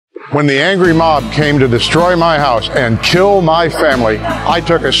When the angry mob came to destroy my house and kill my family, I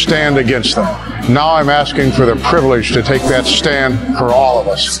took a stand against them. Now I'm asking for the privilege to take that stand for all of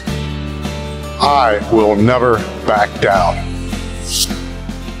us. I will never back down.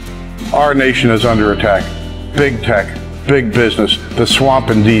 Our nation is under attack. Big tech, big business, the swamp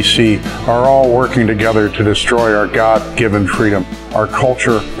in D.C. are all working together to destroy our God-given freedom, our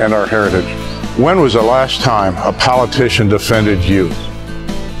culture, and our heritage. When was the last time a politician defended you?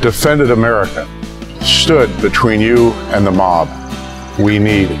 Defended America, stood between you and the mob? We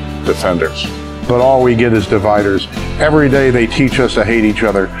need defenders. But all we get is dividers. Every day they teach us to hate each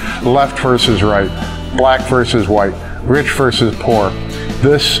other. Left versus right, black versus white, rich versus poor.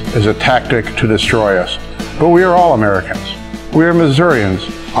 This is a tactic to destroy us. But we are all Americans. We are Missourians.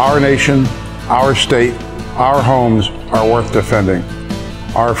 Our nation, our state, our homes are worth defending.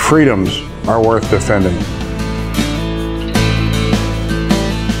 Our freedoms are worth defending.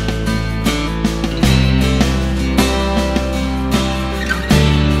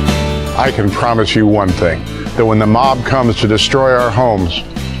 I can promise you one thing, that when the mob comes to destroy our homes,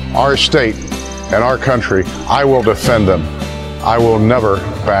 our state, and our country, I will defend them. I will never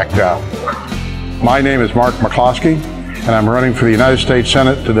back down. My name is Mark McCloskey, and I'm running for the United States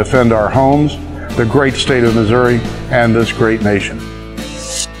Senate to defend our homes, the great state of Missouri, and this great nation.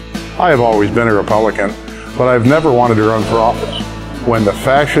 I have always been a Republican, but I've never wanted to run for office. When the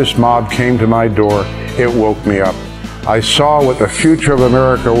fascist mob came to my door, it woke me up. I saw what the future of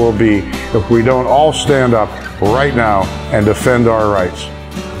America will be if we don't all stand up right now and defend our rights.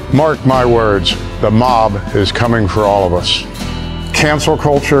 Mark my words, the mob is coming for all of us. Cancel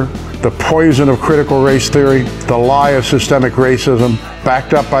culture, the poison of critical race theory, the lie of systemic racism,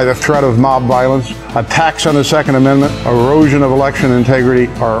 backed up by the threat of mob violence, attacks on the Second Amendment, erosion of election integrity,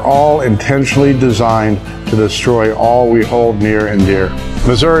 are all intentionally designed to destroy all we hold near and dear.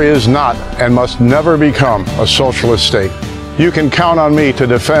 Missouri is not and must never become a socialist state. You can count on me to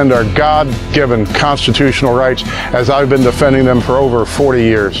defend our God-given constitutional rights as I've been defending them for over 40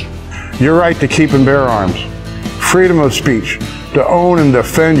 years. Your right to keep and bear arms, freedom of speech, to own and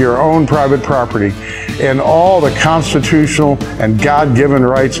defend your own private property, and all the constitutional and God-given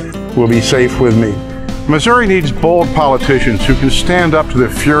rights will be safe with me. Missouri needs bold politicians who can stand up to the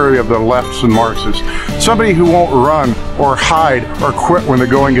fury of the lefts and Marxists. Somebody who won't run or hide or quit when the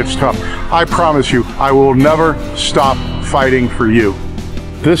going gets tough. I promise you, I will never stop fighting for you.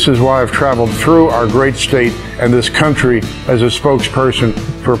 This is why I've traveled through our great state and this country as a spokesperson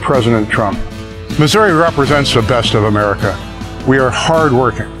for President Trump. Missouri represents the best of America. We are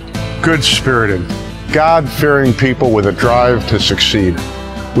hardworking, good-spirited, God-fearing people with a drive to succeed.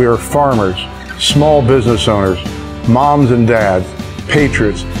 We are farmers, small business owners, moms and dads,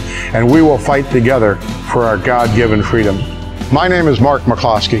 patriots, and we will fight together for our God-given freedoms. My name is Mark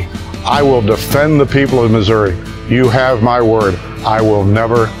McCloskey. I will defend the people of Missouri. You have my word. I will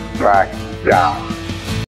never back down.